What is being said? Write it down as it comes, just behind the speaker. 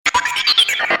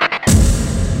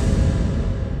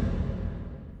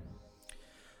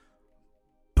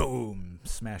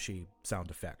smashy sound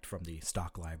effect from the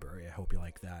stock library. I hope you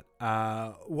like that.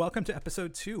 Welcome to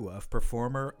episode 2 of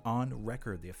Performer on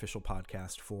Record, the official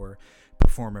podcast for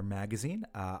Performer Magazine.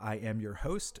 I am your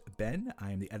host, Ben.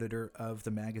 I am the editor of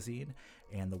the magazine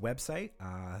and the website.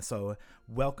 So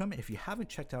welcome. If you haven't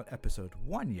checked out episode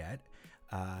 1 yet,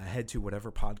 head to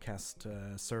whatever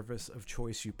podcast service of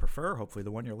choice you prefer, hopefully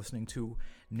the one you're listening to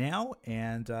now,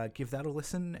 and give that a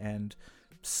listen and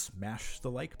smash the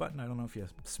like button. I don't know if you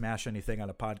smash anything on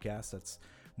a podcast. That's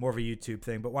more of a YouTube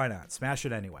thing, but why not? Smash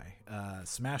it anyway.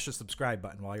 Smash the subscribe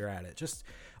button while you're at it. Just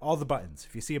all the buttons.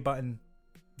 If you see a button,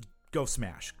 go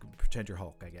smash. Pretend you're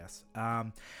Hulk, I guess.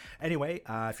 Anyway,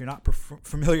 if you're not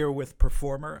familiar with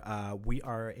Performer, we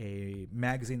are a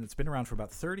magazine that's been around for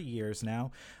about 30 years now.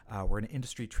 We're an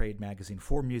industry trade magazine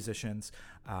for musicians.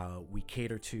 We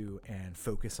cater to and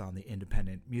focus on the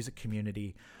independent music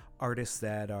community, artists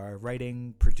that are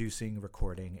writing, producing,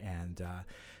 recording, and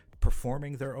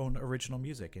performing their own original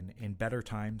music, and in better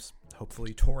times,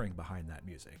 hopefully touring behind that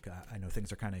music. I know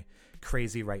things are kind of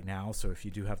crazy right now, so if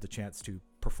you do have the chance to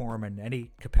perform in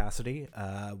any capacity,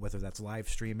 whether that's live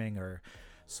streaming or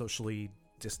socially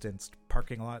distanced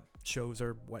parking lot shows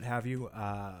or what have you,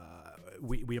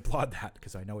 we applaud that,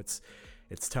 because I know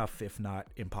it's tough, if not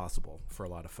impossible, for a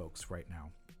lot of folks right now.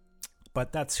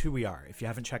 But that's who we are. If you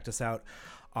haven't checked us out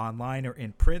online or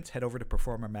in print, head over to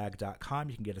performermag.com.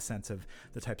 You can get a sense of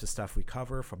the types of stuff we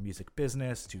cover, from music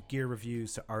business to gear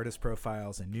reviews to artist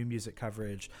profiles and new music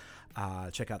coverage.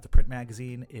 Check out the print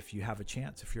magazine if you have a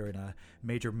chance. If you're in a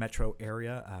major metro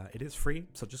area, it is free,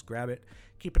 so just grab it.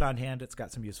 Keep it on hand. It's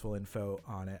got some useful info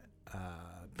on it,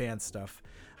 band stuff,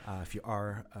 if you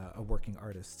are a working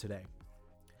artist today.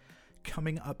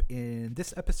 Coming up in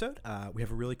this episode, we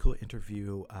have a really cool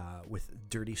interview with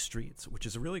Dirty Streets, which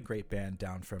is a really great band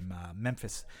down from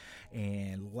Memphis.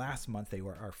 And last month, they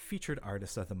were our featured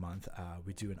Artist of the Month.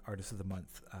 We do an Artist of the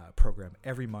Month program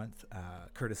every month,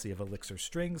 courtesy of Elixir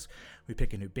Strings. We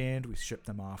pick a new band, we ship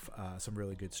them off some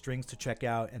really good strings to check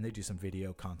out, and they do some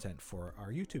video content for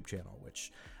our YouTube channel,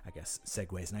 which I guess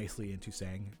segues nicely into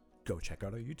saying, go check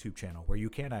out our YouTube channel, where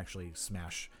you can actually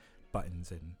smash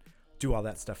buttons and do all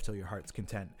that stuff till your heart's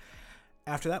content.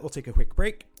 After that, we'll take a quick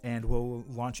break, and we'll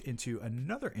launch into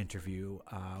another interview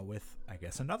with, I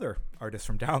guess, another artist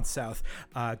from down south,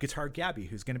 Guitar Gabby,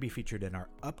 who's going to be featured in our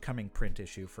upcoming print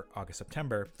issue for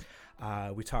August-September.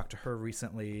 We talked to her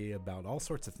recently about all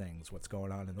sorts of things, what's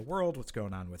going on in the world, what's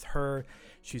going on with her.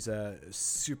 She's a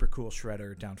super cool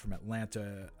shredder down from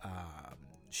Atlanta.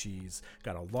 She's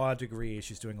got a law degree.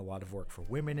 She's doing a lot of work for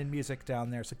women in music down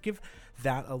there. So give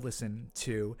that a listen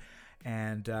too.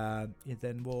 And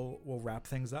then we'll wrap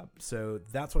things up. So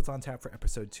that's what's on tap for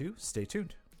episode 2. Stay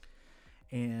tuned.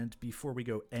 And before we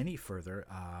go any further,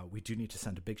 we do need to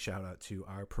send a big shout out to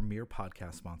our premier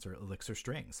podcast sponsor, Elixir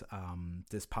Strings.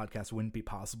 This podcast wouldn't be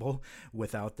possible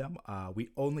without them. We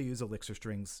only use Elixir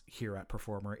Strings here at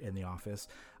Performer in the office,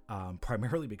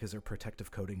 primarily because their protective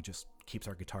coating just keeps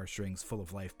our guitar strings full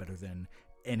of life better than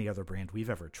any other brand we've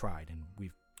ever tried. And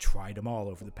we've tried them all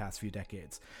over the past few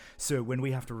decades. So when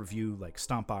we have to review like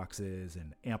stomp boxes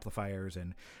and amplifiers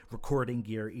and recording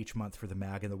gear each month for the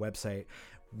mag and the website,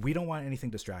 we don't want anything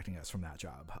distracting us from that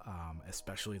job,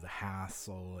 especially the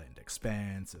hassle and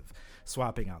expense of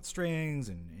swapping out strings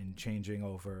and changing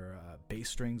over bass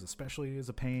strings, especially, is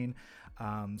a pain.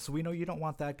 So we know you don't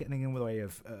want that getting in the way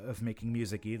of making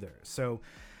music either. So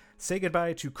say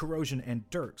goodbye to corrosion and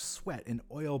dirt, sweat, and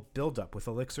oil buildup with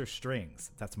Elixir Strings.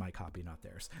 That's my copy, not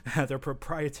theirs. Their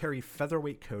proprietary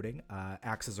featherweight coating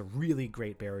acts as a really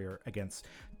great barrier against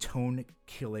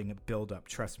tone-killing buildup,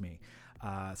 trust me.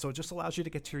 So it just allows you to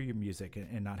get to your music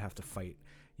and not have to fight,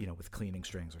 with cleaning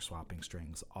strings or swapping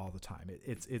strings all the time.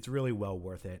 It's really well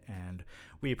worth it, and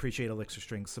we appreciate Elixir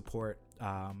Strings support,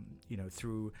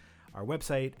 through our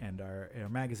website and our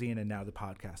magazine, and now the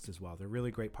podcast as well. They're really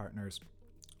great partners.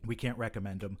 We can't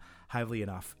recommend them highly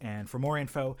enough. And for more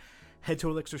info, head to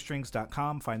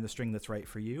elixirstrings.com, find the string that's right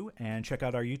for you, and check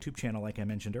out our YouTube channel, like I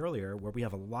mentioned earlier, where we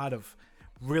have a lot of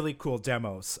really cool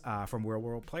demos from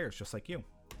real-world players just like you.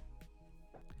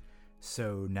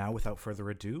 So now, without further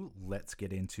ado, let's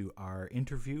get into our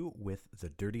interview with the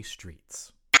Dirty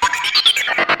Streets.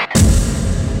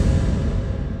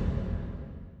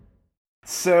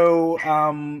 So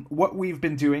what we've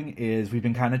been doing is we've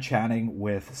been kind of chatting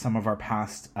with some of our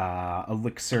past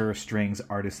Elixir Strings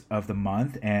Artists of the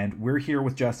Month, and we're here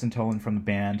with Justin Tolan from the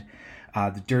band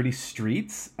The Dirty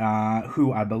Streets,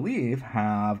 who I believe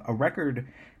have a record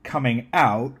coming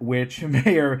out, which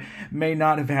may or may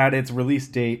not have had its release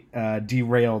date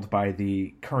derailed by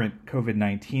the current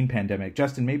COVID-19 pandemic.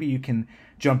 Justin, maybe you can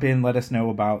jump in, let us know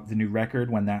about the new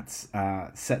record, when that's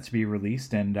set to be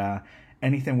released, and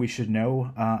anything we should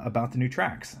know about the new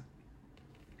tracks.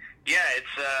 Yeah,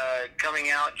 it's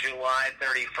coming out July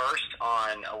 31st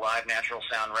on Alive Natural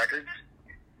Sound Records,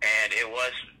 and it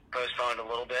was postponed a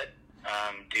little bit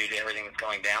due to everything that's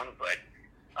going down, but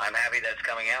I'm happy that's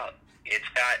coming out. It's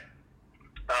got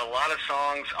a lot of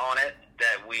songs on it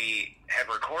that we have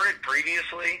recorded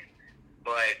previously,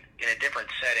 but in a different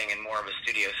setting and more of a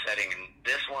studio setting. And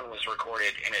this one was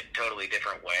recorded in a totally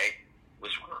different way. It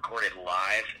was recorded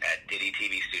live at Diddy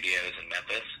TV Studios in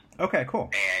Memphis. Okay,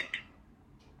 cool.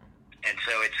 And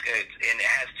so it's good, and it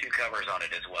has 2 covers on it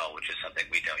as well, which is something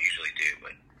we don't usually do.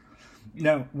 But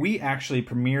no, we actually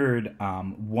premiered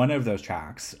one of those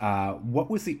tracks. What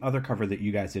was the other cover that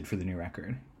you guys did for the new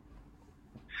record?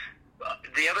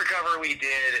 The other cover we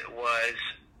did was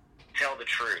Tell the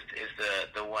Truth, is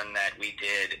the one that we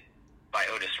did by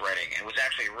Otis Redding, and was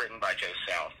actually written by Joe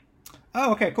South.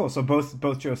 Oh, okay, cool. So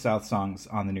both Joe South songs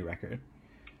on the new record.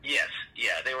 Yes,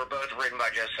 yeah, they were both written by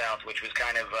Joe South, which was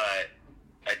kind of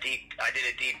I did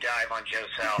a deep dive on Joe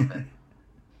South and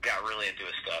got really into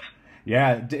his stuff.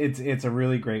 Yeah, it's a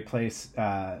really great place.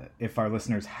 If our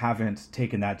listeners haven't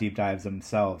taken that deep dives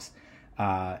themselves,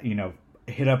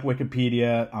 hit up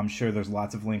Wikipedia. I'm sure there's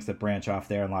lots of links that branch off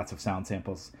there and lots of sound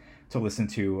samples to listen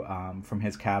to from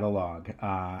his catalog.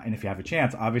 And if you have a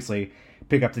chance, obviously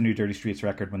pick up the new Dirty Streets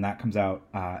record when that comes out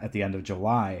at the end of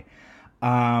July.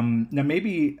 Now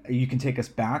maybe you can take us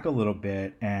back a little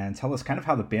bit and tell us kind of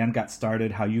how the band got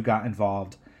started, how you got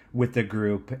involved with the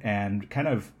group, and kind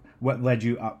of what led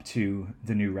you up to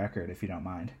the new record, if you don't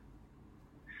mind.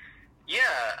 Yeah,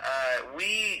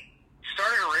 we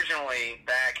started originally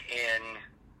back in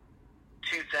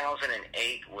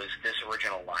 2008 was this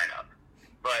original lineup.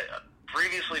 But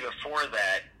previously before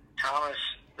that, Thomas,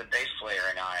 the bass player,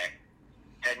 and I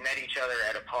had met each other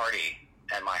at a party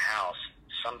at my house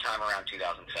sometime around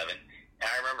 2007. And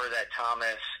I remember that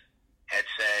Thomas had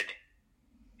said,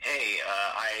 hey,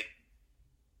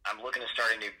 I'm looking to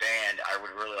start a new band. I would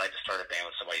really like to start a band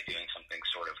with somebody doing something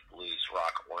sort of blues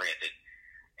rock oriented.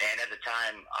 And at the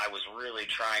time, I was really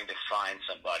trying to find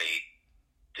somebody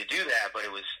to do that, but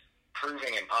it was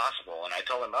proving impossible. And I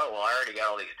told him, oh, well, I already got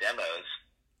all these demos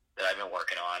that I've been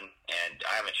working on, and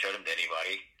I haven't showed them to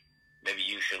anybody. Maybe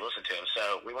you should listen to them.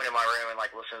 So we went in my room and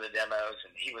listened to the demos,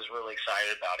 and he was really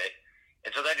excited about it.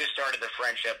 And so that just started the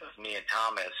friendship of me and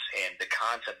Thomas and the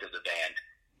concept of the band.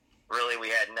 Really,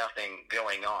 we had nothing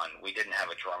going on. We didn't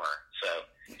have a drummer, so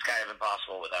it's kind of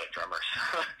impossible without a drummer.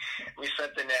 So we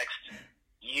spent the next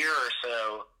year or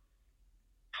so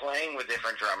playing with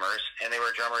different drummers, and they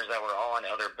were drummers that were all in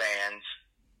other bands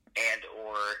and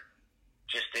or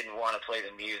just didn't want to play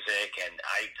the music. And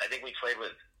I think we played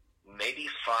with maybe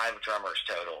 5 drummers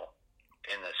total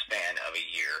in the span of a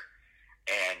year.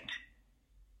 And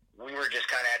we were just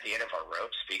kind of at the end of our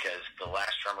ropes because the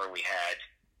last drummer we had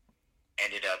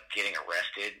ended up getting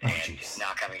arrested and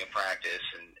not coming to practice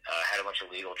and had a bunch of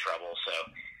legal trouble. So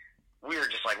we were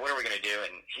just like, what are we going to do?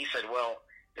 And he said, well,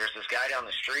 there's this guy down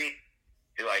the street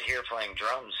who I hear playing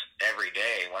drums every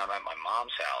day when I'm at my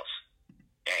mom's house.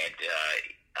 And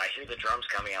I hear the drums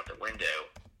coming out the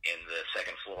window in the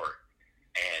second floor.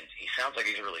 And he sounds like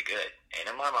he's really good. And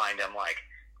in my mind, I'm like,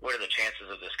 what are the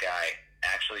chances of this guy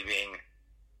actually being,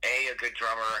 A, a good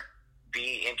drummer,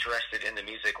 B, interested in the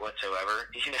music whatsoever,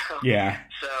 Yeah.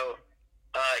 So,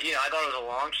 I thought it was a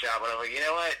long shot, but I was like, you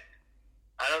know what?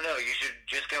 I don't know. You should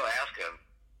just go ask him.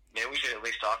 Maybe we should at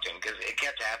least talk to him, because it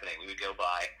kept happening. We would go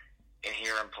by and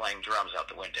hear him playing drums out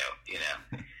the window,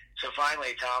 So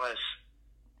finally, Thomas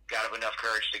got up enough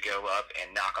courage to go up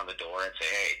and knock on the door and say,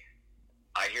 hey,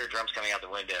 I hear drums coming out the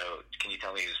window. Can you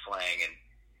tell me who's playing? And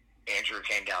Andrew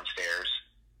came downstairs,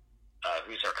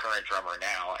 who's our current drummer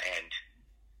now, and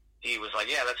he was like,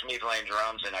 yeah, that's me playing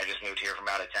drums, and I just moved here from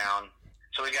out of town.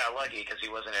 So we got lucky because he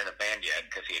wasn't in a band yet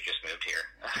because he had just moved here.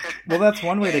 Well, that's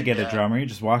one way to get a drummer. You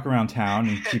just walk around town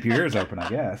and keep your ears open, I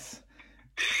guess.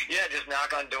 Yeah, just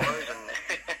knock on doors and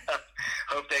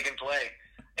hope they can play.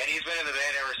 And he's been in the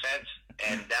band ever since,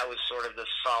 and that was sort of the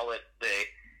solid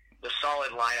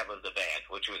lineup of the band,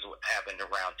 which was what happened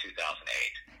around 2008.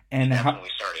 And that's when we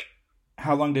started.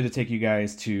 How long did it take you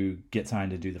guys to get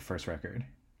signed to do the first record?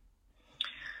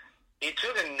 It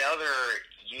took another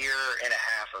year and a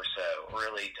half or so,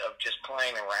 really, of just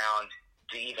playing around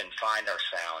to even find our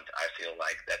sound. I feel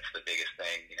like that's the biggest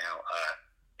thing,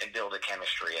 and build a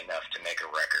chemistry enough to make a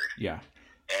record. Yeah.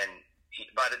 And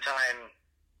by the time,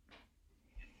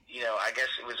 I guess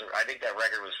I think that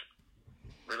record was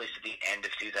released at the end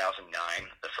of 2009,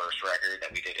 the first record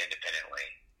that we did independently.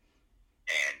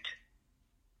 And,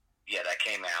 yeah, that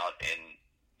came out, and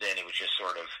then it was just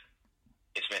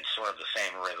it's been sort of the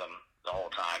same rhythm the whole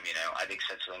time, I think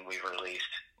since when we've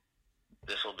released,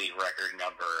 this will be record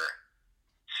number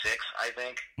 6, I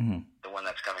think, the one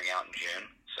that's coming out in June,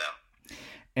 so.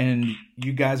 And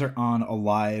you guys are on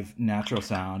Alive Natural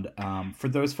Sound. For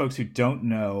those folks who don't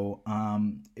know,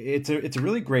 it's a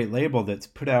really great label that's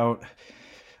put out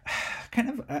kind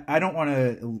of, I don't want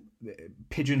to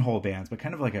pigeonhole bands, but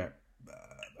kind of like a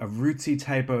rootsy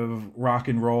type of rock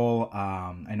and roll.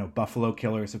 I know Buffalo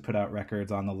Killers have put out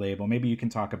records on the label. Maybe you can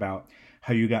talk about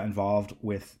how you got involved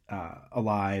with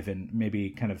Alive and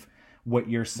maybe kind of what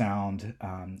your sound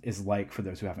is like for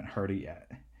those who haven't heard it yet.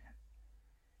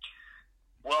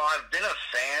 Well, I've been a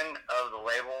fan of the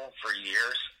label for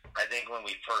years. I think when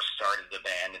we first started the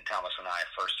band and Thomas and I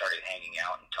first started hanging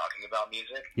out and talking about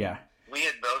music, we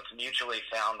had both mutually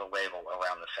found the label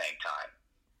around the same time.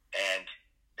 And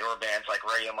there were bands like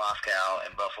Radio Moscow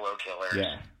and Buffalo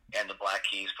Killers and the Black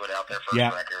Keys put out their first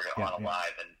record on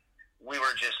Alive. And we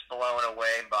were just blown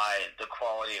away by the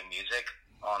quality of music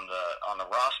on the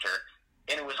roster.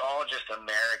 And it was all just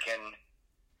American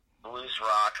blues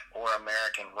rock or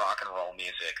American rock and roll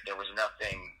music. There was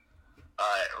nothing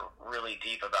really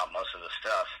deep about most of the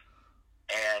stuff,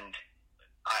 and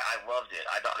I loved it.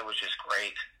 I thought it was just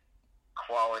great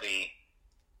quality,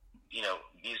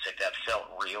 music that felt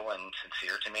real and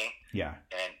sincere to me. Yeah.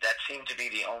 And that seemed to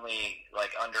be the only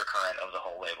undercurrent of the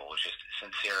whole label, was just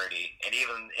sincerity, and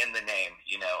even in the name,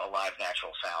 Alive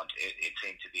Natural Sound, it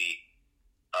seemed to be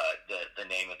the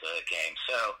name of the game.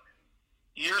 So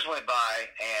years went by,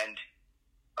 and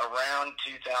around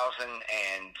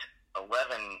 2011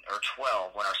 or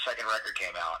 12, when our second record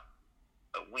came out,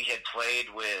 we had played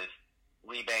with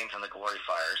Lee Baines and the Glory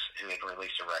Fires, who had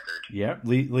released a record. Yeah,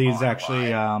 Lee's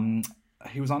actually,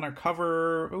 he was on our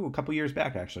cover a couple years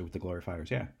back, actually, with the Glory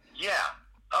Fires, yeah. Yeah.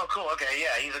 Oh, cool, okay,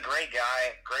 yeah, he's a great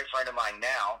guy, great friend of mine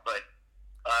now, but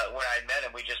when I met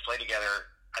him, we just played together.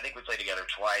 I think we played together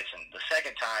twice, and the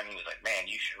second time, he was like, man,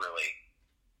 you should really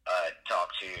talk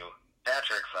to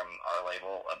Patrick from our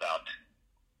label about,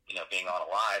 being on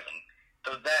Alive. And so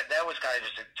that was kind of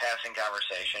just a passing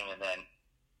conversation. And then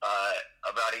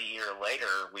about a year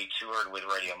later, we toured with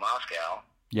Radio Moscow.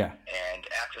 Yeah. And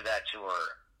after that tour,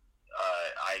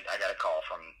 I got a call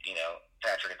from,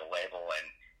 Patrick at the label, and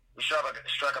we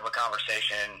struck up a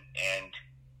conversation, and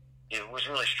it was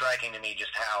really striking to me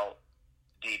just how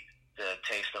deep the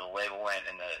taste of the label went,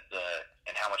 and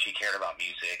and how much he cared about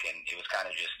music, and it was kind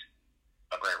of just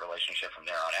a great relationship from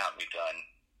there on out.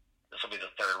 This will be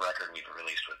the third record we've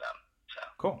released with them. So.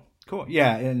 Cool.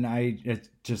 Yeah, and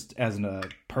just as a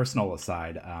personal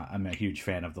aside, I'm a huge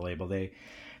fan of the label.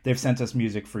 They've sent us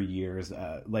music for years.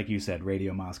 Like you said,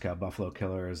 Radio Moscow, Buffalo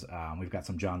Killers. We've got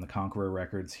some John the Conqueror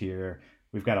records here.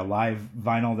 We've got a live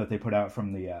vinyl that they put out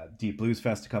from the Deep Blues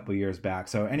Fest a couple years back.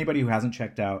 So anybody who hasn't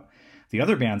checked out the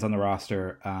other bands on the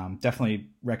roster, definitely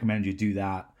recommend you do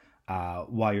that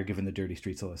while you're giving the Dirty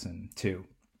Streets a listen too.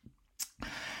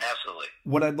 Absolutely.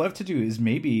 What I'd love to do is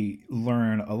maybe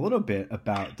learn a little bit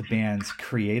about the band's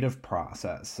creative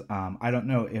process. I don't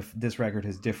know if this record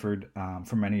has differed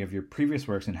from any of your previous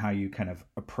works and how you kind of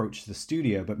approach the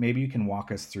studio, but maybe you can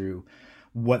walk us through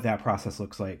what that process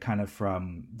looks like, kind of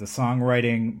from the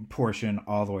songwriting portion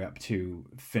all the way up to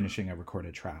finishing a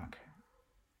recorded track.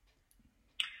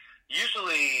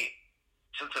 Usually,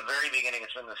 since the very beginning,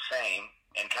 it's been the same,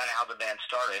 and kind of how the band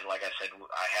started. Like I said,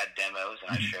 I had demos,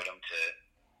 and I showed them to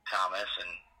Thomas,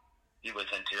 and he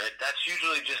was into it. That's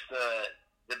usually just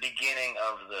the beginning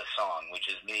of the song,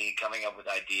 which is me coming up with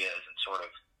ideas and sort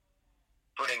of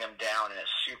putting them down in a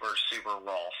super, super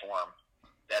raw form.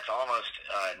 That's almost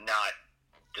not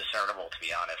discernible, to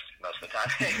be honest, most of the time.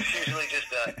 It's usually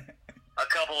just a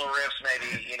couple of riffs,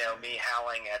 maybe, me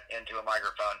howling into a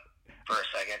microphone for a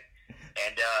second.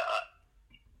 And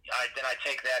then I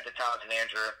take that to Thomas and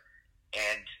Andrew,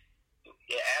 and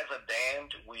as a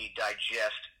band, we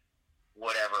digest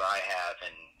whatever I have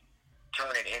and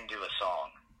turn it into a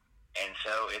song. And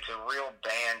so it's a real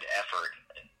band effort,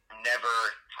 never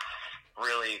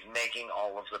really making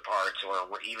all of the parts or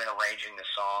even arranging the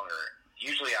song. Or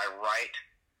usually I write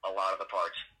a lot of the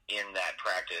parts in that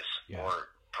practice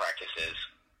or practices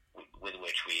with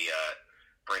which we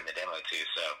bring the demo to.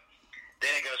 So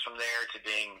then it goes from there to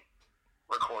being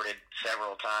recorded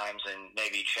several times and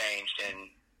maybe changed and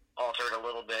altered a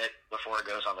little bit before it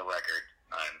goes on the record.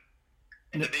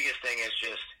 And the biggest thing is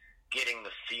just getting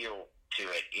the feel to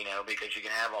it, because you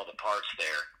can have all the parts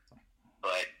there,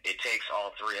 but it takes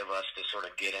all three of us to sort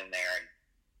of get in there and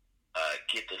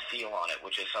get the feel on it,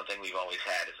 which is something we've always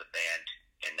had as a band,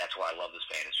 and that's why I love this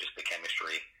band. It's just the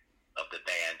chemistry of the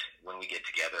band. When we get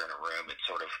together in a room, it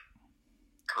sort of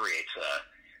creates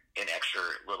an extra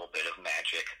little bit of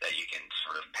magic that you can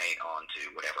sort of paint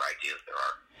onto whatever ideas there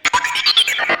are.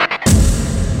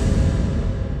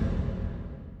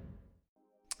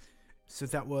 So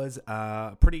that was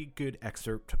a pretty good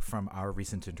excerpt from our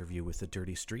recent interview with the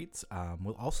Dirty Streets.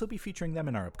 We'll also be featuring them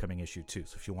in our upcoming issue too.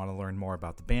 So if you want to learn more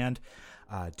about the band,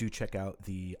 do check out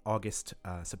the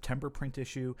August-September print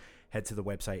issue. Head to the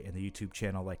website and the YouTube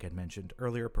channel, like I mentioned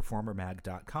earlier,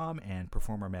 performermag.com and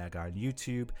performermag on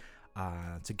YouTube,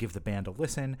 to give the band a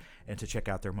listen and to check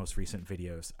out their most recent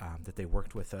videos that they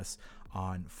worked with us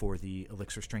on for the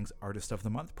Elixir Strings Artist of the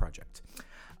Month project.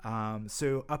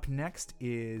 So up next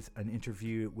is an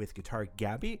interview with Guitar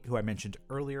Gabby, who I mentioned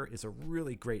earlier is a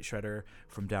really great shredder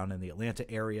from down in the Atlanta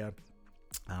area.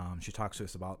 She talks to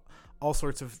us about all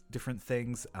sorts of different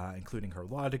things, including her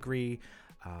law degree,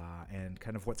 and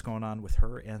kind of what's going on with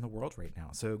her and the world right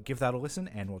now. So give that a listen,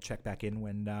 and we'll check back in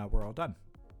when we're all done.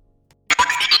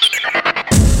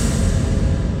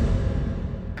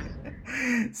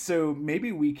 So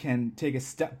maybe we can take a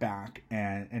step back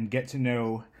and get to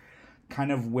know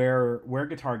kind of where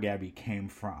Guitar Gabby came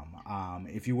from.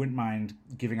 If you wouldn't mind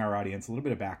giving our audience a little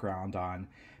bit of background on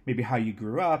maybe how you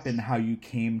grew up and how you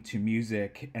came to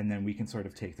music, and then we can sort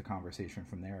of take the conversation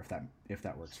from there if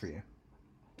that works for you.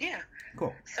 Yeah.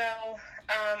 Cool. So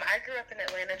I grew up in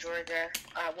Atlanta, Georgia,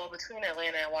 between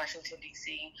Atlanta and Washington,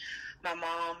 D.C. My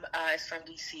mom is from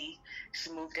D.C.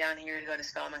 She moved down here to go to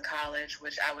Spelman College,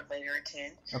 which I would later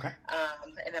attend. Okay.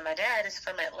 And then my dad is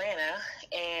from Atlanta,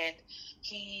 and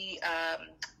he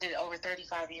did over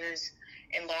 35 years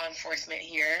in law enforcement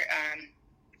here,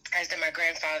 as did my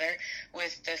grandfather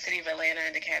with the city of Atlanta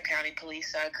and DeKalb County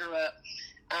Police. So I grew up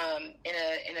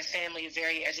in a family of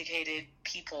very educated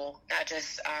people, not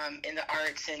just in the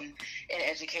arts and in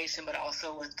education, but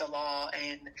also with the law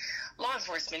and law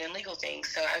enforcement and legal things.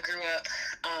 So I grew up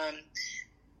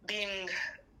being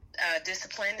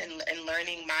disciplined and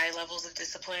learning my levels of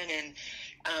discipline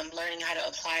and learning how to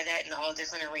apply that in all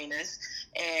different arenas.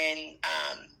 And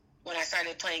when I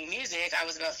started playing music, I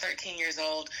was about 13 years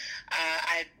old.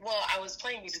 I was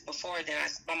playing music before then.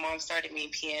 My mom started me in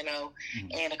piano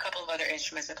and a couple of other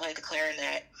instruments. I played the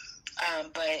clarinet.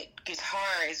 But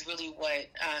guitar is really what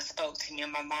spoke to me.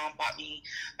 And my mom bought me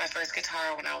my first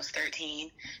guitar when I was 13,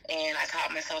 and I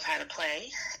taught myself how to play.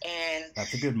 And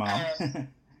that's a good mom.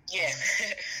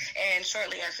 Yes. And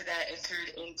shortly after that,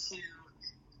 entered into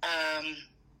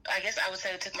I guess I would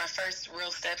say I took my first real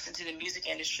steps into the music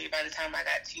industry by the time I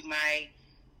got to my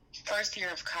first year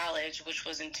of college, which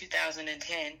was in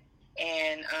 2010.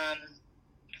 And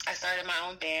I started my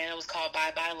own band. It was called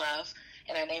Bye Bye Love,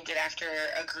 and I named it after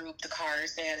a group, The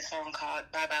Cars. They had a song called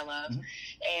Bye Bye Love.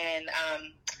 And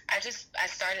I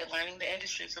started learning the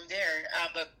industry from there.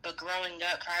 But growing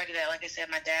up, prior to that, like I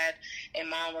said, my dad and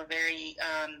mom were very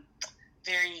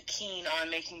keen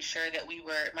on making sure that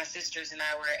my sisters and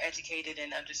I were educated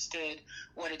and understood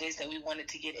what it is that we wanted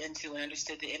to get into and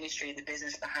understood the industry and the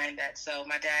business behind that. So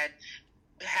my dad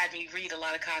had me read a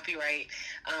lot of copyright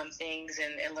things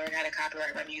and learn how to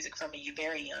copyright my music from a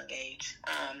very young age.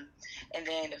 And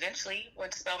then eventually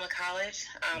went to Spelman College,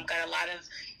 got a lot of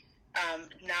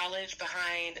knowledge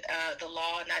behind the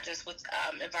law, not just with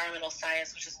environmental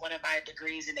science, which is one of my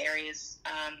degrees in areas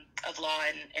of law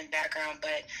and background,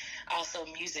 but also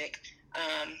music.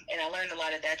 And I learned a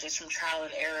lot of that just from trial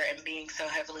and error and being so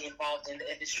heavily involved in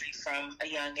the industry from a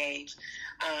young age.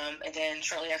 And then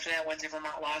shortly after that, went to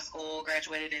Vermont Law School,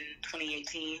 graduated in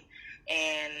 2018.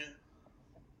 And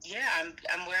yeah,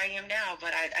 I'm where I am now,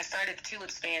 but I started the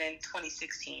Tulips Band in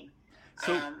 2016.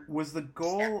 So was the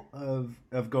goal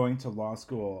of going to law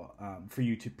school for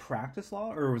you to practice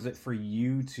law, or was it for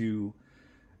you to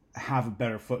have a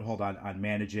better foothold on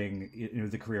managing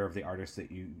the career of the artists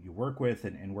that you work with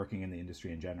and working in the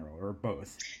industry in general, or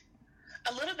both?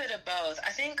 A little bit of both.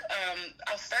 I think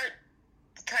I'll start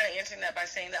kind of answering that by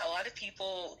saying that a lot of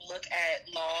people look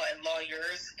at law and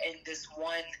lawyers in this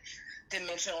one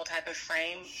dimensional type of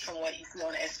frame from what you see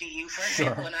on SVU, for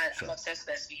example, and I'm obsessed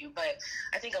with SVU, but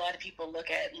I think a lot of people look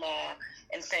at law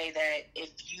and say that if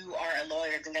you are a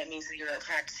lawyer, then that means that you're a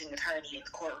practicing attorney in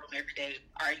the courtroom every day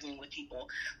arguing with people.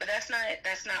 But that's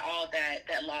not all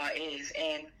that law is.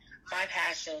 And my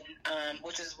passion,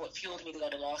 which is what fueled me to go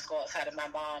to law school outside of my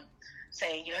mom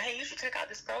saying, hey, you should check out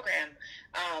this program,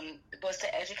 was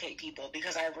to educate people,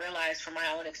 because I realized from my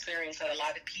own experience that a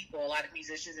lot of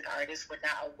musicians and artists were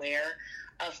not aware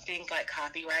of things like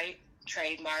copyright,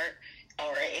 trademark,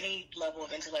 or any level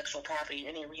of intellectual property,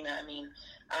 any arena. I mean,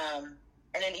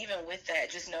 and then even with that,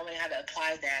 just knowing how to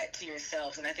apply that to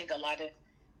yourselves. And I think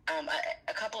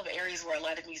a couple of areas where a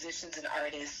lot of musicians and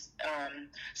artists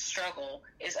struggle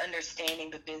is understanding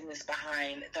the business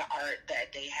behind the art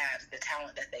that they have, the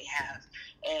talent that they have.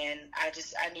 And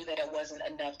I knew that it wasn't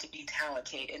enough to be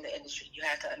talented in the industry. You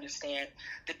had to understand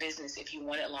the business if you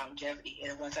wanted longevity.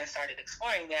 And once I started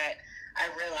exploring that, I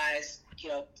realized,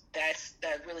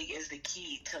 that really is the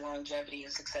key to longevity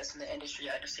and success in the industry,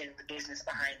 understanding the business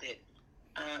behind it.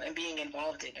 And being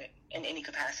involved in it in any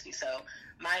capacity. So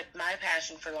my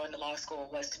passion for going to law school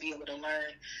was to be able to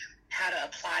learn how to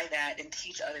apply that and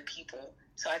teach other people.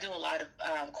 So I do a lot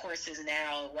of courses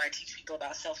now where I teach people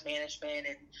about self-management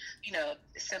and,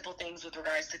 simple things with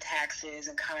regards to taxes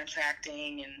and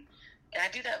contracting. And I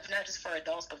do that not just for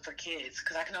adults, but for kids,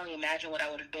 because I can only imagine what I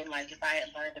would have been like if I had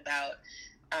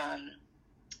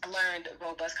learned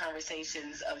robust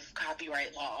conversations of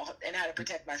copyright law and how to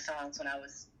protect my songs when I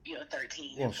was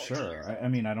 13. Well, sure. I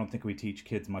mean, I don't think we teach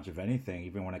kids much of anything,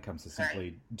 even when it comes to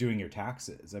simply doing your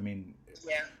taxes. I mean,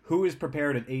 who is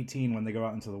prepared at 18 when they go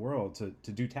out into the world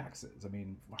to do taxes? I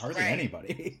mean, hardly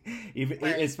anybody.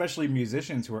 Especially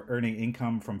musicians who are earning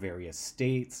income from various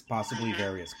states, possibly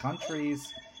various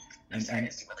countries, and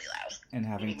it's really loud. And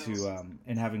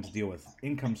having to deal with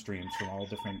income streams from all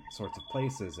different sorts of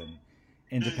places and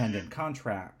independent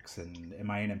contracts. And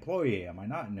am I an employee? Am I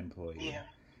not an employee? Yeah.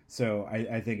 So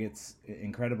I think it's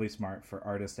incredibly smart for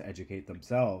artists to educate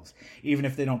themselves, even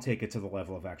if they don't take it to the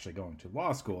level of actually going to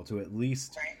law school, to at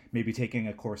least maybe taking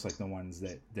a course like the ones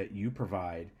that you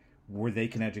provide, where they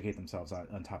can educate themselves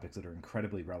on topics that are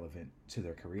incredibly relevant to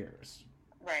their careers.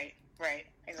 Right,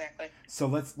 exactly. So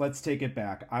let's take it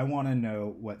back. I want to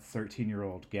know what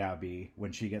 13-year-old Gabby,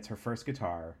 when she gets her first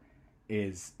guitar,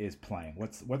 is playing.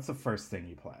 What's the first thing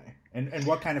you play? And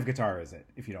what kind of guitar is it,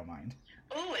 if you don't mind?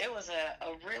 Ooh, it was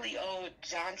a really old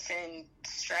Johnson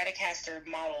Stratocaster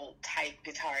model type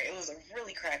guitar. It was a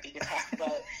really crappy guitar,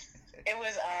 but it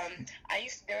was,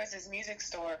 there was this music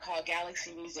store called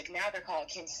Galaxy Music. Now they're called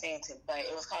Ken Stanton, but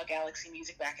it was called Galaxy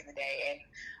Music back in the day. And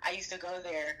I used to go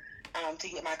there to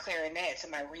get my clarinets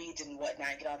and my reeds and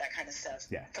whatnot, get all that kind of stuff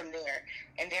from there.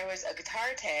 And there was a guitar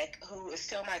tech who is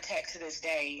still my tech to this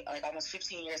day, like almost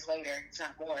 15 years later, if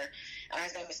not more.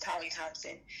 His name is Tommy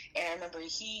Thompson. And I remember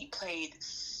he played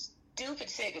stupid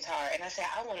shit guitar, and I said,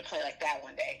 I want to play like that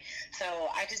one day. So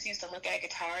I just used to look at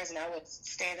guitars, and I would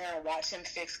stand there and watch him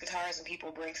fix guitars and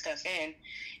people bring stuff in.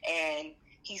 And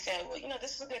he said, well,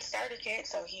 this is a good starter kit.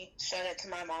 So he showed it to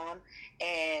my mom,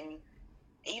 and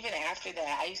even after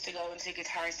that, I used to go into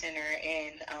Guitar Center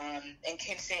and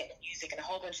Ken Stanton Music and a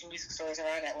whole bunch of music stores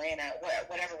around Atlanta,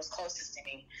 whatever was closest to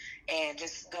me, and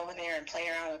just go in there and play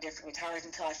around with different guitars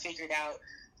until I figured out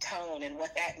tone and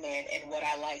what that meant and what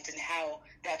I liked and how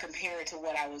that compared to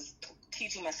what I was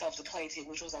teaching myself to play to,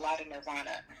 which was a lot of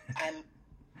Nirvana. I'm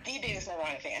the biggest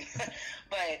Nirvana fan.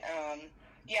 But,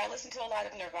 I listened to a lot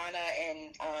of Nirvana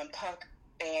and punk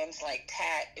bands. Like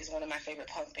Tat is one of my favorite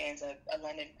punk bands, a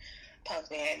London punk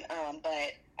band.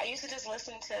 But I used to just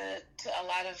listen to a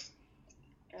lot of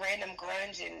random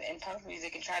grunge and punk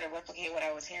music and try to replicate what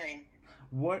I was hearing.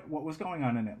 What was going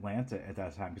on in Atlanta at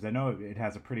that time? Because I know it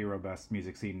has a pretty robust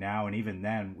music scene now, and even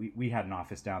then, we had an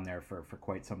office down there for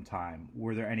quite some time.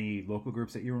 Were there any local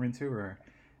groups that you were into, or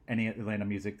any Atlanta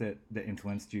music that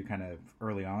influenced you kind of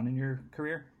early on in your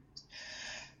career?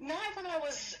 Not when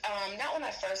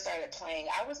I first started playing.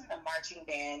 I was in the marching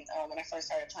band when I first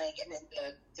started playing, and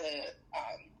then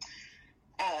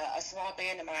a small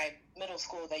band in my middle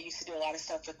school that used to do a lot of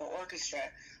stuff with the orchestra.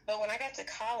 But when I got to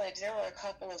college, there were a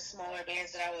couple of smaller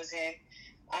bands that I was in.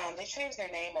 They changed their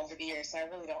name over the years, so I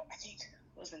really don't. I think,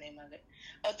 what was the name of it?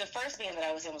 Oh, the first band that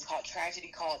I was in was called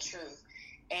Tragedy Called Truth.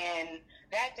 And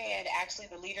that band, actually,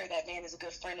 the leader of that band is a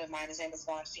good friend of mine. His name is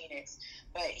Vaughn Phoenix.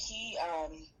 But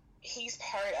he's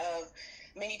part of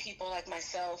many people like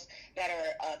myself that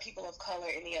are people of color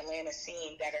in the Atlanta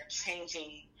scene that are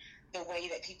changing the way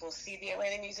that people see the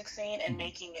Atlanta music scene and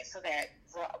making it so that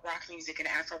rock music and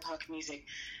Afro-punk music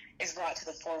is brought to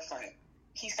the forefront.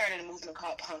 He started a movement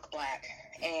called Punk Black,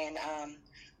 and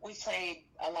we've played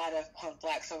a lot of Punk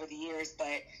Blacks over the years,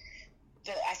 but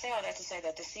I say all that to say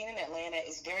that the scene in Atlanta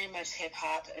is very much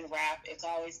hip-hop and rap. It's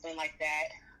always been like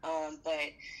that,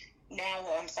 but now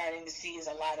what I'm starting to see is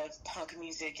a lot of punk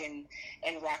music and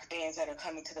rock bands that are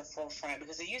coming to the forefront,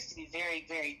 because it used to be very,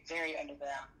 very, very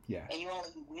underground. Yeah. And you only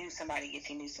knew somebody if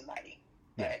you knew somebody.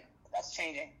 Yeah. But that's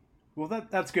changing. Well,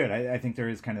 that's good. I think there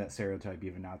is kind of that stereotype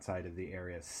even outside of the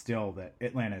area still that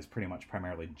Atlanta is pretty much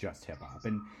primarily just hip-hop.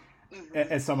 And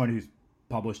as someone who's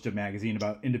published a magazine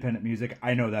about independent music.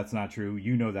 I know that's not true.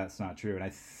 You know that's not true. And I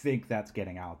think that's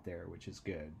getting out there, which is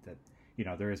good. That, you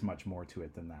know, there is much more to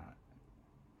it than that.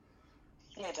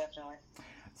 Yeah, definitely.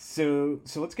 So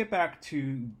let's get back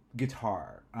to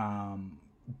guitar.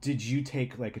 Did you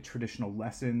take like a traditional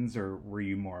lessons, or were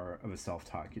you more of a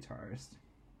self-taught guitarist?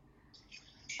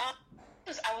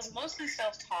 I was mostly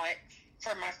self-taught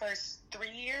for my first 3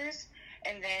 years.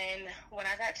 And then when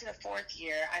I got to the 4th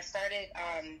year, I started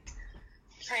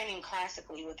training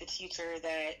classically with a teacher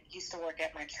that used to work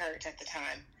at my church at the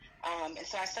time. And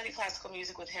so I studied classical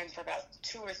music with him for about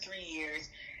 2 or 3 years.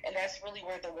 And that's really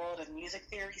where the world of music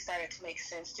theory started to make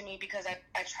sense to me, because I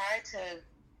tried to,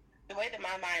 the way that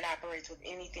my mind operates with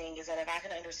anything is that if I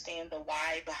can understand the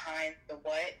why behind the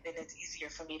what, then it's easier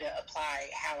for me to apply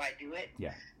how I do it.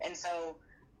 Yeah. And so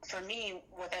for me,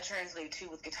 what that translated to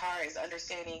with guitar is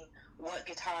understanding what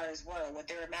guitars were, what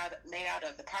they were made out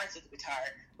of, the parts of the guitar,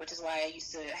 which is why I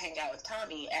used to hang out with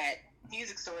Tommy at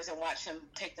music stores and watch him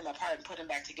take them apart and put them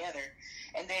back together.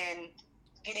 And then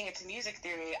getting into music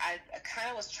theory, I kind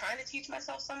of was trying to teach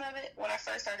myself some of it when I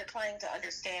first started playing, to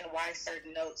understand why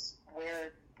certain notes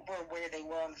were where they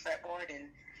were on the fretboard and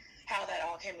how that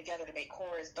all came together to make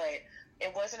chords. But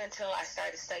it wasn't until I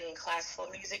started studying classical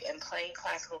music and playing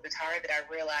classical guitar that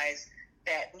I realized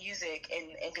that music,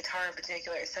 and guitar in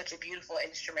particular, is such a beautiful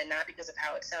instrument, not because of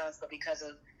how it sounds, but because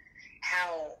of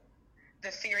how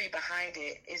the theory behind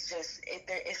it is just,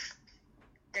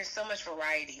 there's so much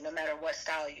variety no matter what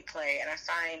style you play. And I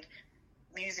find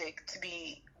music to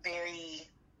be very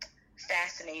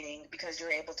fascinating because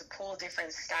you're able to pull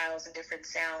different styles and different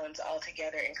sounds all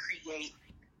together and create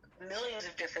millions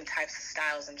of different types of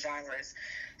styles and genres.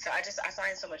 So I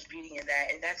find so much beauty in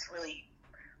that, and that's really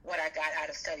what I got out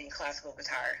of studying classical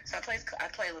guitar. So I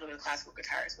play a little bit of classical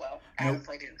guitar as well. I haven't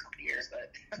played it in a couple of years,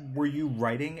 but were you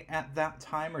writing at that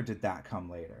time, or did that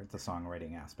come later, the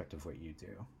songwriting aspect of what you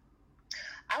do?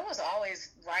 I was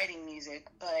always writing music,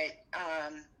 but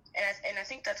and I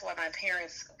think that's why my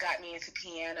parents got me into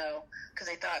piano, because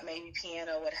they thought maybe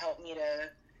piano would help me to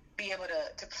be able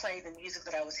to play the music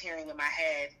that I was hearing in my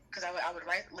head, because I would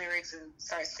write lyrics and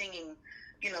start singing,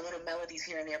 little melodies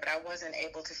here and there, but I wasn't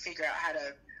able to figure out how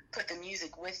to put the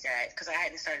music with that because I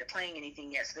hadn't started playing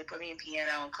anything yet. So they put me in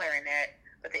piano and clarinet.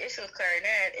 But the issue with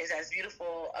clarinet is, as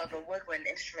beautiful of a woodwind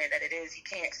instrument that it is, you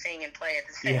can't sing and play at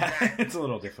the same time. It's a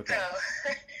little difficult.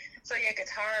 So yeah,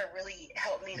 guitar really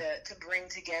helped me to bring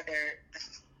together,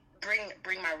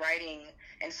 bring my writing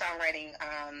and songwriting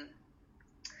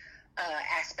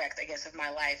aspect, I guess, of my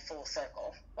life full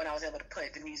circle when I was able to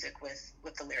put the music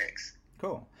with the lyrics.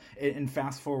 Cool. And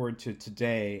fast forward to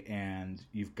today, and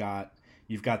you've got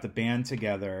the band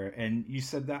together, and you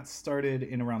said that started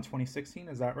in around 2016.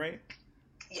 Is that right?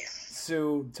 Yes.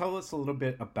 So tell us a little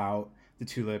bit about the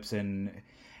Tulips, and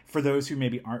for those who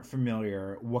maybe aren't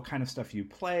familiar, what kind of stuff you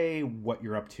play, what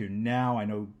you're up to now. I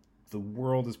know the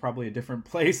world is probably a different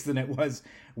place than it was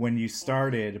when you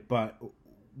started, but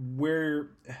we're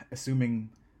assuming,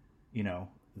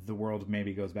 the world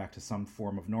maybe goes back to some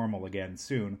form of normal again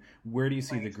soon. Where do you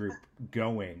see the group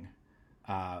going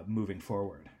moving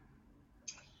forward?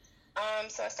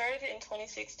 So I started it in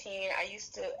 2016. I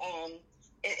used to,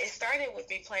 it started with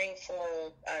me playing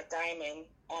for Diamond,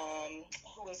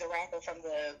 who was a rapper from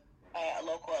a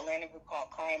local Atlanta group called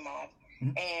Crime Mob.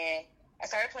 Mm-hmm. And I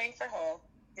started playing for her,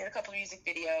 did a couple of music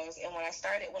videos, and when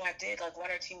I did like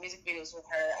 1 or 2 music videos with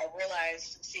her, I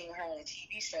realized, seeing her on a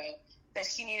TV show, that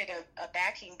she needed a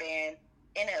backing band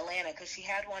in Atlanta because she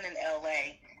had one in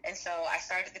LA. And so I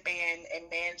started the band and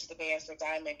managed the band for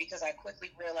Diamond, because I quickly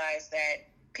realized that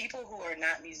people who are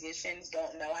not musicians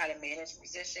don't know how to manage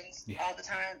musicians all the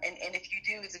time. And if you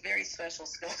do, it's a very special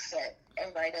skill set.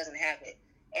 Everybody doesn't have it.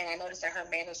 And I noticed that her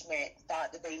management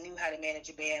thought that they knew how to manage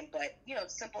a band, but,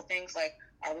 simple things like,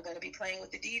 are we going to be playing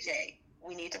with the DJ?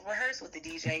 We need to rehearse with the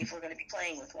DJ if we're going to be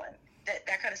playing with one.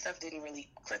 That kind of stuff didn't really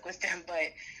click with them.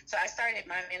 But so I started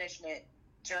my management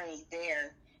journey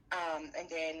there, and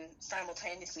then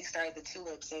simultaneously started the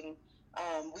Tulips. And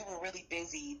we were really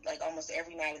busy, like almost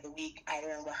every night of the week,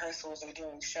 either in rehearsals or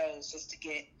doing shows, just to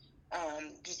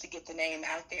get the name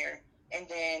out there. And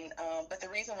then, but the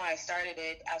reason why I started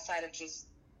it outside of just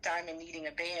Diamond needing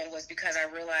a band was because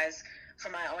I realized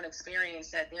from my own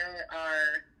experience that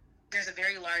there's a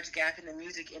very large gap in the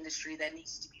music industry that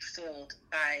needs to be filled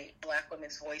by Black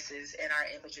women's voices and our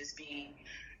images being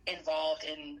involved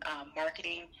in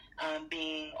marketing,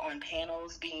 being on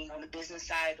panels, being on the business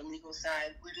side, the legal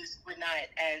side. We're not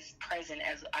as present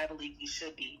as I believe we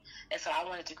should be. And so I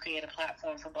wanted to create a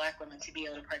platform for Black women to be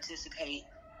able to participate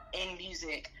in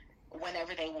music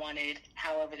whenever they wanted,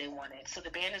 however they wanted. So the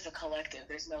band is a collective.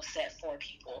 There's no set 4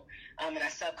 people. And I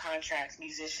subcontract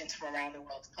musicians from around the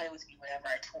world to play with me whenever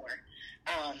I tour.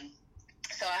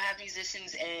 So I have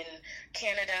musicians in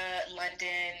Canada,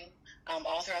 London,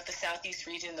 all throughout the Southeast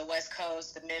region, the West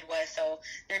Coast, the Midwest. So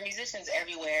there are musicians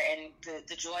everywhere, and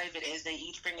the joy of it is they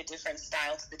each bring a different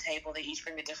style to the table. They each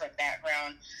bring a different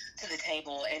background to the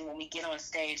table. And when we get on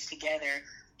stage together,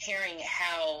 hearing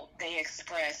how they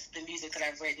express the music that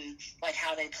I've written, like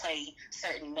how they play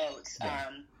certain notes,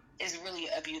 is really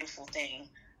a beautiful thing.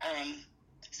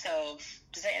 So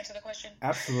does that answer the question?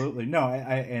 Absolutely. No,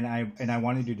 I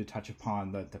wanted you to touch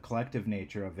upon the collective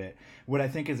nature of it. What I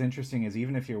think is interesting is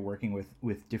even if you're working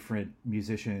with different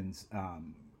musicians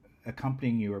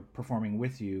accompanying you or performing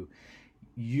with you,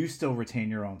 you still retain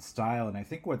your own style. And I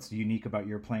think what's unique about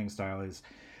your playing style is,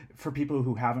 for people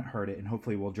who haven't heard it, and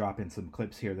hopefully we'll drop in some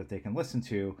clips here that they can listen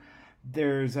to,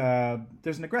 there's an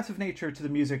aggressive nature to the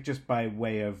music just by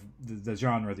way of the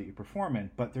genre that you perform in,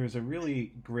 but there's a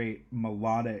really great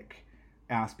melodic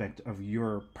aspect of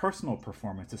your personal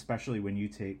performance, especially when you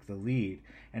take the lead.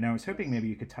 And I was hoping maybe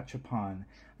you could touch upon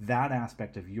that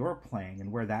aspect of your playing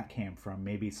and where that came from,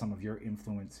 maybe some of your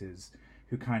influences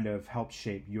who kind of helped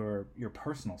shape your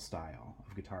personal style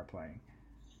of guitar playing.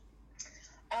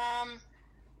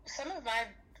 Some of my,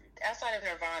 outside of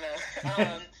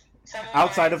Nirvana,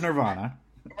 outside of Nirvana.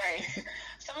 Right.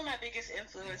 Some of my biggest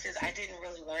influences I didn't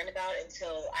really learn about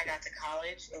until I got to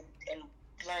college and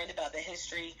learned about the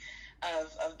history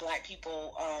of Black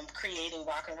people creating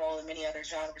rock and roll and many other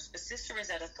genres. But Sister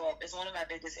Rosetta Tharpe is one of my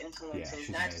biggest influences,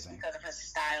 not amazing. Just because of her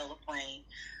style of playing,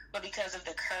 but because of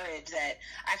the courage that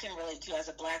I can relate to as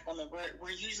a Black woman.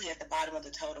 We're usually at the bottom of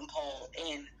the totem pole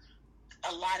in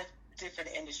a lot of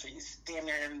different industries, damn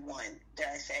near every one,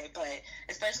 dare I say, but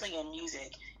especially in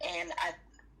music. And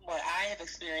what I have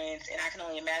experienced, and I can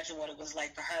only imagine what it was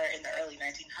like for her in the early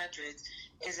 1900s,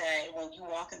 is that when you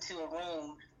walk into a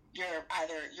room, you're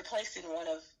placed in one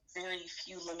of very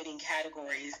few limiting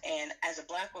categories. And as a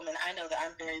Black woman, I know that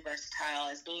I'm very versatile.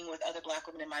 As being with other Black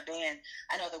women in my band,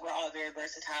 I know that we're all very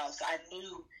versatile. So I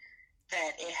knew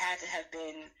that it had to have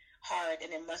been hard,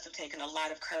 and it must have taken a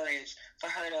lot of courage for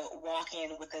her to walk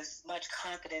in with as much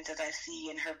confidence as I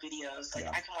see in her videos. Like,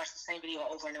 I can watch the same video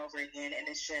over and over again, and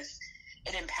it's just,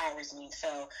 it empowers me.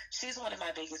 So she's one of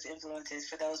my biggest influences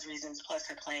for those reasons, plus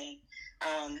her playing.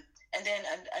 And then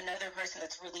another person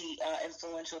that's really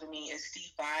influential to me is Steve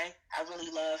Vai. I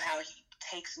really love how he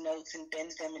takes notes and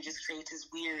bends them and just creates this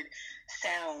weird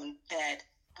sound that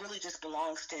really just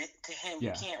belongs to him.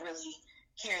 You can't really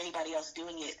hear anybody else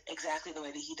doing it exactly the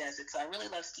way that he does it. So I really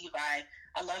love Steve Vai.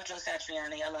 I love Joe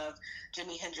Satriani. I love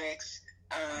Jimi Hendrix.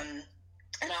 And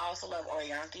I also love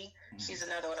Orianthi. She's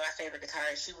another one of my favorite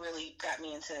guitarists. She really got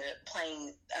me into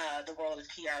playing the world of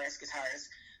PRS guitars.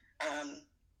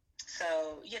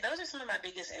 So, yeah, those are some of my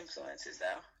biggest influences,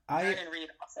 though. Vern and Reed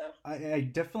also. I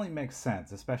definitely makes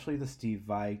sense, especially the Steve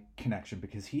Vai connection,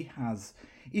 because he has,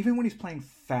 even when he's playing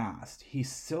fast, he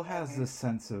still has this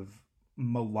sense of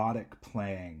melodic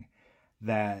playing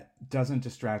that doesn't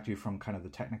distract you from kind of the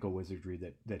technical wizardry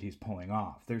that he's pulling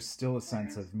off. There's still a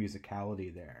sense of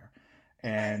musicality there.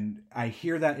 And I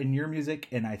hear that in your music,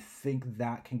 and I think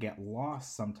that can get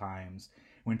lost sometimes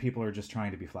when people are just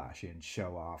trying to be flashy and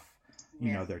show off,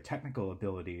 you know, their technical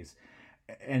abilities.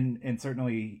 And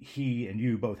certainly he and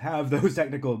you both have those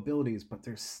technical abilities, but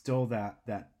there's still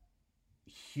that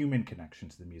human connection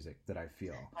to the music that I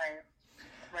feel.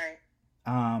 Right.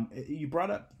 You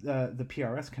brought up the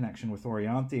PRS connection with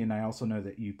Orianthi, and I also know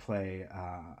that you play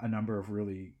a number of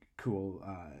really cool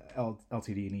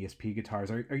LTD and ESP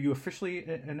guitars. Are you officially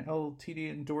an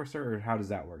LTD endorser, or how does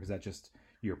that work? Is that just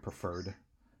your preferred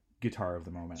guitar of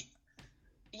the moment?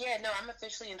 Yeah, no, I'm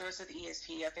officially endorsed with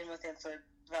ESP. I've been with them for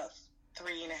about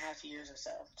 3.5 years or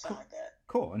so, something like that.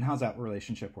 Cool. And how's that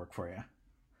relationship work for you?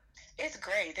 It's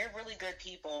great. They're really good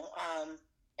people.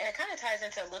 And it kind of ties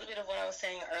into a little bit of what I was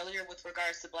saying earlier with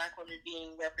regards to Black women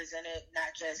being represented,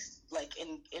 not just like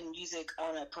in music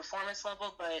on a performance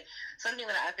level, but something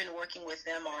that I've been working with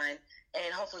them on,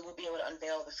 and hopefully we'll be able to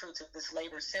unveil the fruits of this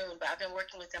labor soon. But I've been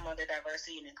working with them on their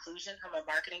diversity and inclusion from a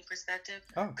marketing perspective,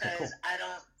 because I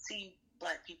don't see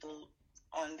Black people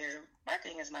on their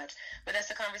marketing as much. But that's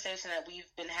a conversation that we've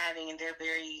been having, and they're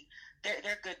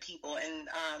good people, and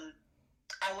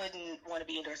I wouldn't want to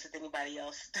be endorsed with anybody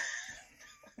else.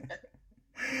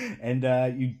 And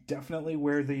you definitely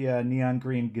wear the neon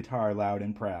green guitar loud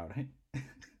and proud.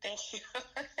 Thank you.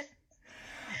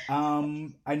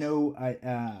 I know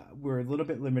we're a little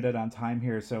bit limited on time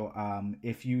here, so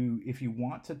if you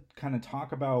want to kind of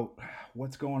talk about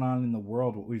what's going on in the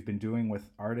world, what we've been doing with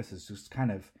artists is just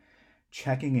kind of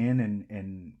checking in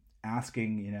and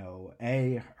asking, you know,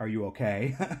 A, are you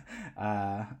okay?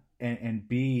 And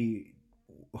B,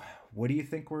 what do you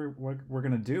think we're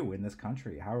gonna do in this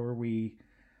country? How are we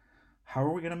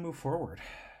gonna move forward?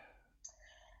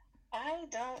 I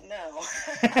don't know.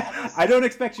 I don't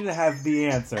expect you to have the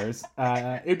answers.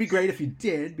 It'd be great if you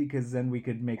did, because then we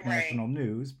could make national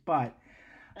news. But,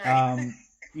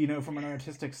 you know, from an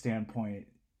artistic standpoint,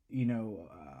 you know,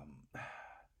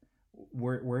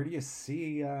 where do you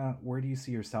see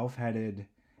yourself headed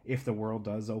if the world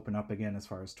does open up again, as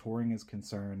far as touring is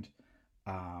concerned?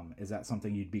 Is that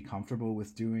something you'd be comfortable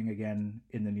with doing again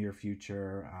in the near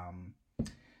future?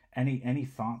 Any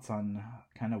thoughts on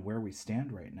kind of where we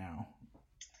stand right now?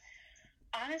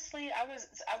 Honestly, I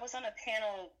was on a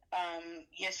panel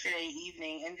yesterday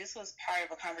evening, and this was part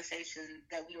of a conversation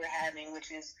that we were having,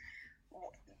 which is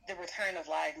the return of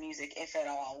live music, if at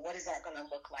all. What is that going to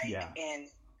look like? Yeah. And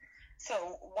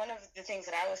so one of the things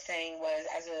that I was saying was,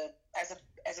 as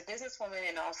a businesswoman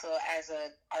and also as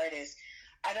an artist,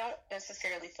 I don't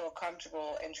necessarily feel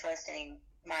comfortable in trusting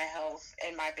my health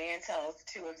and my band's health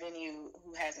to a venue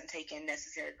who hasn't taken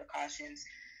necessary precautions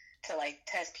to like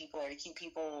test people or to keep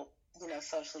people, you know,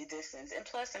 socially distanced. And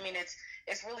plus, I mean,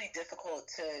 it's really difficult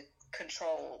to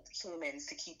control humans,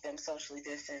 to keep them socially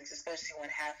distanced, especially when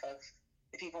half of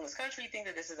the people in this country think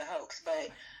that this is a hoax.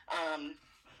 But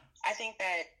I think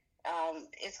that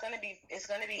it's going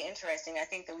to be interesting. I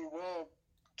think that we will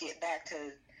get back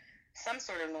to some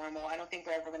sort of normal. I don't think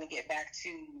we're ever going to get back to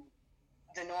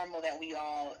the normal that we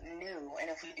all knew, and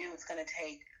if we do, it's going to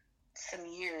take some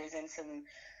years and some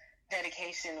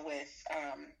dedication with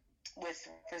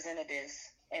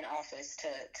representatives in office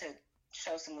to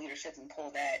show some leadership and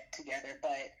pull that together.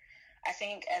 But I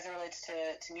think as it relates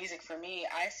to music, for me,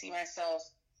 I see myself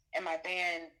and my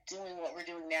band doing what we're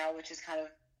doing now, which is kind of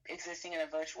existing in a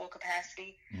virtual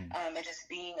capacity, and just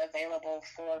being available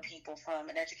for people from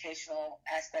an educational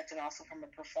aspect and also from a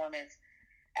performance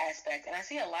aspect. And I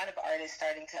see a lot of artists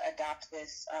starting to adopt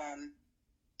this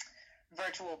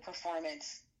virtual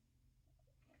performance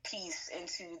piece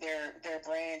into their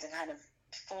brands and kind of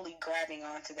fully grabbing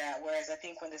onto that. Whereas I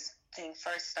think when this thing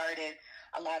first started,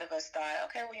 a lot of us thought,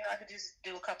 okay, well, you know, I could just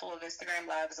do a couple of Instagram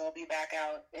lives and we'll be back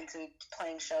out into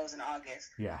playing shows in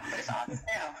August. Yeah. But it's August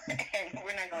now, and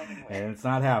we're not going anywhere. And it's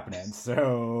not happening.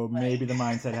 So maybe the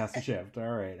mindset has to shift. All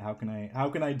right, how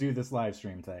can I do this live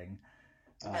stream thing?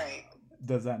 Right.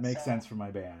 Does that make sense for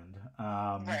my band?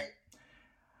 Right.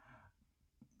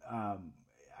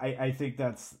 I think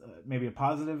that's maybe a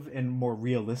positive and more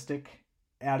realistic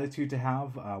attitude to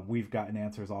have. We've gotten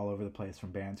answers all over the place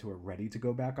from bands who are ready to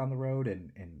go back on the road,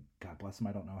 and God bless them,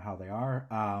 I don't know how they are.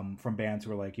 From bands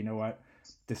who are like, you know what,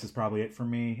 this is probably it for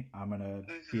me. I'm gonna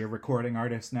be a recording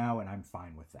artist now, and I'm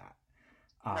fine with that.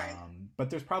 Right. But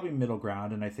there's probably middle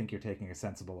ground, and I think you're taking a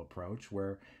sensible approach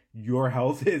where your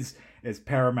health is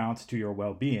paramount to your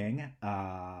well-being,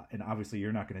 and obviously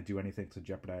you're not going to do anything to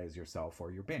jeopardize yourself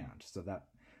or your band. So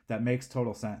that makes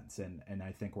total sense, and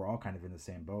I think we're all kind of in the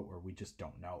same boat where we just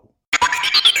don't know.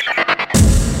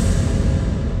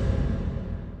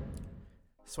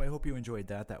 So I hope you enjoyed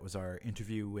that. That was our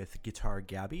interview with Guitar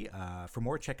Gabby. For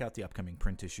more, check out the upcoming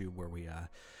print issue where we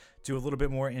do a little bit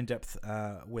more in-depth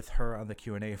with her on the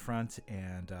Q&A front,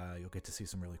 and you'll get to see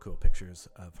some really cool pictures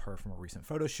of her from a recent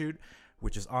photo shoot,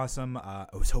 which is awesome. I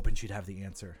was hoping she'd have the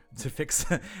answer to fix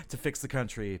the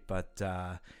country, but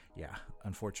yeah,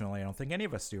 unfortunately, I don't think any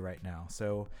of us do right now.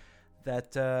 So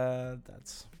that's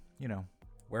you know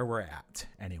where we're at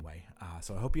anyway.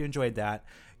 So I hope you enjoyed that.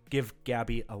 Give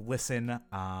Gabby a listen.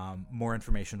 More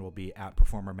information will be at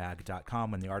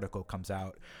performermag.com when the article comes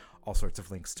out. All sorts of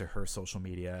links to her social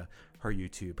media, her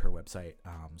YouTube, her website,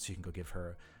 so you can go give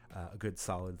her a good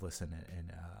solid listen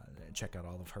and check out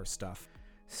all of her stuff.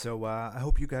 So I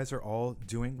hope you guys are all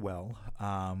doing well.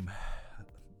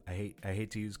 I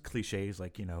hate to use cliches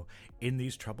like, you know, in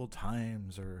these troubled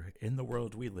times or in the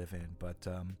world we live in, but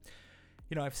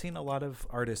you know, I've seen a lot of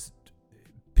artists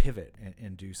pivot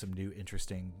and do some new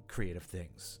interesting creative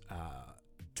things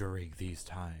during these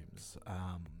times.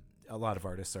 A lot of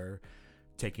artists are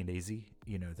taking it easy.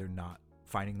 You know, they're not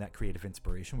finding that creative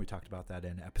inspiration. We talked about that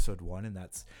in episode 1, and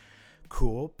that's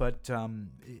cool. But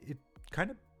it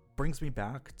kind of brings me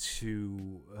back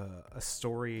to a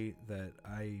story that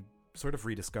I sort of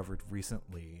rediscovered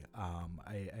recently.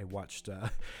 I watched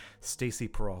Stacy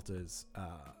Peralta's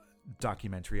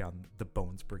documentary on the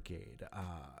Bones Brigade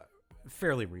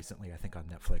fairly recently, I think on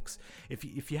Netflix.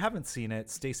 If you haven't seen it,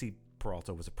 Stacy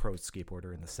Peralta was a pro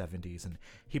skateboarder in the 70s, and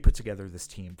he put together this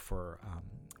team for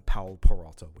Powell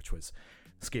Peralta, which was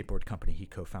a skateboard company he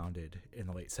co-founded in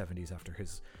the late 70s after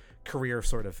his career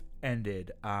sort of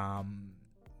ended.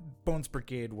 Bones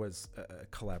Brigade was a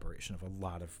collaboration of a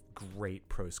lot of great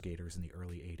pro skaters in the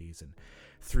early 80s and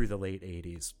through the late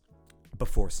 80s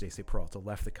before Stacy Peralta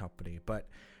left the company. But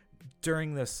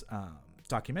during this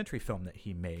documentary film that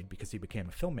he made, because he became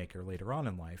a filmmaker later on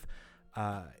in life,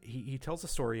 he tells a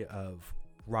story of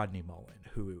Rodney Mullen,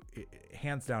 who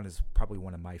hands down is probably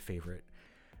one of my favorite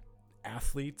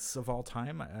athletes of all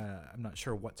time. I'm not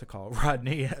sure what to call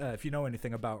Rodney. If you know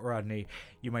anything about Rodney,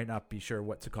 you might not be sure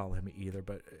what to call him either,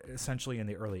 but essentially in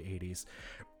the early 80s,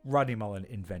 Rodney Mullen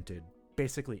invented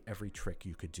basically every trick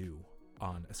you could do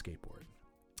on a skateboard.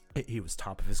 He was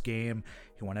top of his game.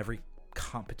 He won every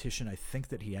competition I think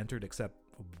that he entered except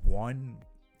one,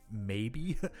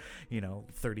 maybe,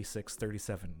 36,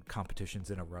 37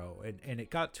 competitions in a row. And it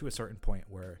got to a certain point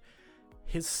where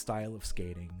his style of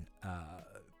skating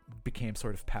became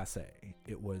sort of passé.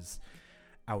 It was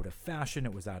out of fashion.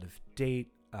 It was out of date.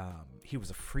 He was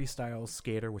a freestyle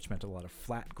skater, which meant a lot of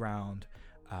flat ground,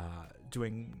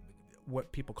 doing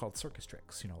what people called circus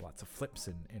tricks, lots of flips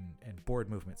and board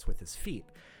movements with his feet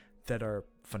that are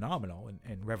phenomenal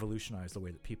and revolutionized the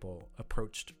way that people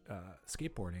approached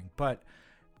skateboarding. But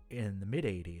in the mid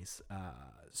 80s,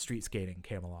 street skating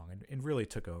came along and really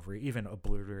took over, even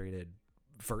obliterated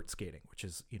vert skating, which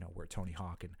is, where Tony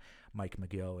Hawk and Mike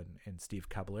McGill and Steve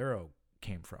Caballero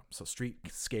came from. So street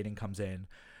skating comes in.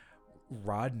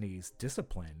 Rodney's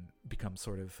discipline becomes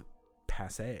sort of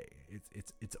passé.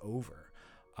 It's over.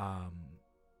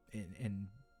 And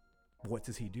what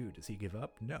does he do? Does he give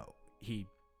up? No. He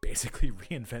basically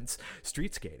reinvents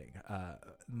street skating.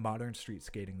 Modern street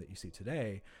skating that you see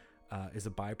today is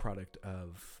a byproduct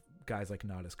of guys like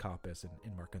Nadas Kappas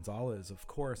and Mark Gonzalez, of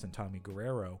course, and Tommy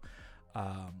Guerrero,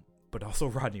 but also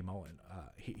Rodney Mullen.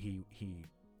 He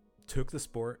took the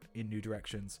sport in new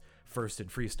directions, first in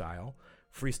freestyle.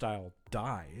 Freestyle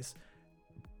dies,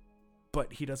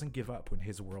 but he doesn't give up when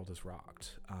his world is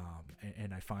rocked.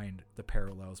 And I find the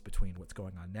parallels between what's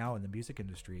going on now in the music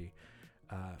industry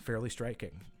fairly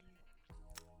striking.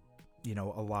 A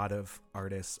lot of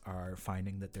artists are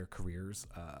finding that their careers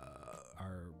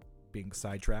are being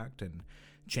sidetracked and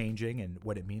changing, and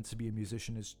what it means to be a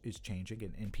musician is changing,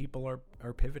 and people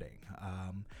are pivoting,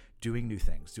 doing new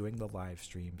things, doing the live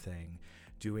stream thing,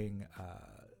 doing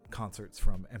concerts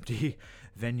from empty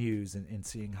venues and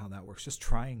seeing how that works, just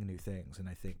trying new things. And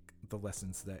I think the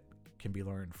lessons that can be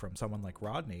learned from someone like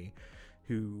Rodney,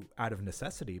 who out of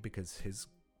necessity, because his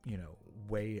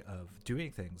way of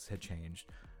doing things had changed,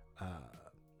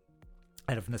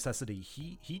 out of necessity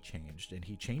he changed, and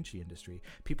he changed the industry.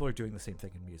 People are doing the same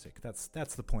thing in music. That's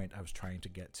the point I was trying to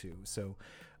get to. So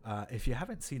if you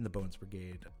haven't seen the Bones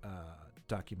Brigade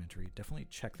documentary, definitely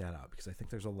check that out, because I think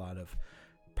there's a lot of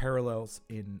parallels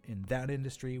in that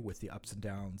industry with the ups and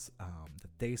downs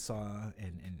that they saw,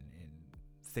 and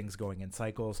things going in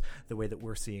cycles, the way that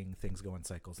we're seeing things go in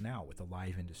cycles now with the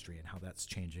live industry and how that's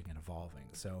changing and evolving.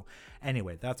 So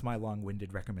anyway, that's my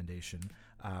long-winded recommendation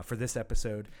for this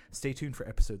episode. Stay tuned for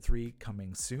episode 3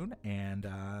 coming soon. And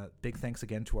big thanks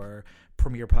again to our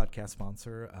premier podcast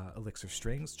sponsor, Elixir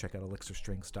Strings. Check out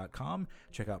elixirstrings.com.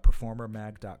 Check out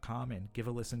performermag.com and give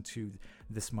a listen to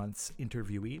this month's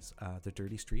interviewees, The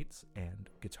Dirty Streets and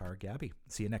Guitar Gabby.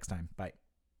 See you next time. Bye.